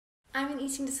I'm an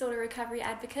eating disorder recovery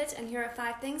advocate, and here are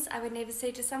 5 things I would never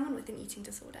say to someone with an eating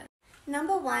disorder.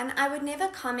 Number 1, I would never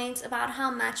comment about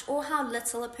how much or how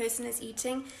little a person is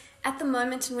eating at the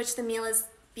moment in which the meal is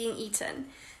being eaten.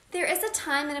 There is a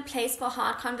time and a place for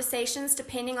hard conversations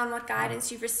depending on what guidance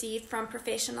you've received from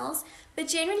professionals, but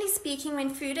generally speaking, when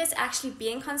food is actually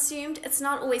being consumed, it's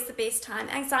not always the best time.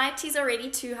 Anxiety is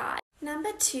already too high.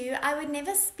 Number 2, I would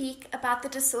never speak about the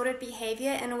disordered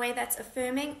behavior in a way that's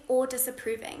affirming or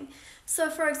disapproving. So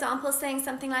for example, saying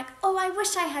something like, "Oh, I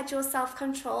wish I had your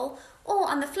self-control," or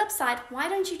on the flip side, "Why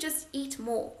don't you just eat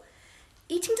more?"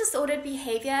 Eating disordered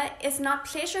behavior is not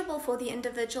pleasurable for the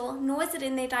individual, nor is it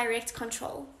in their direct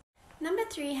control. Number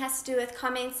 3 has to do with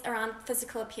comments around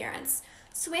physical appearance.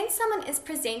 So when someone is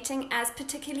presenting as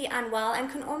particularly unwell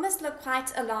and can almost look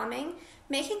quite alarming,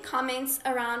 making comments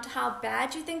around how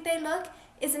bad you think they look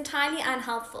is entirely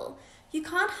unhelpful. You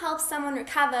can't help someone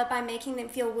recover by making them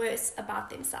feel worse about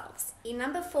themselves.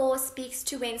 Number 4 speaks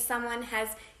to when someone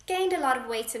has gained a lot of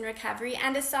weight in recovery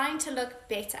and is starting to look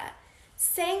better.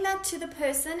 Saying that to the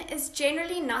person is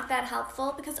generally not that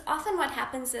helpful because often what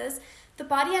happens is the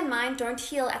body and mind don't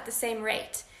heal at the same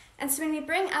rate. And so when we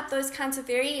bring up those kinds of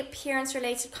very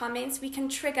appearance-related comments, we can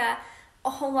trigger a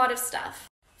whole lot of stuff.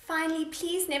 Finally,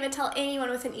 please never tell anyone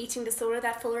with an eating disorder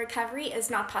that full recovery is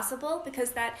not possible,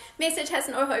 because that message has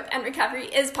no hope and recovery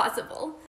is possible.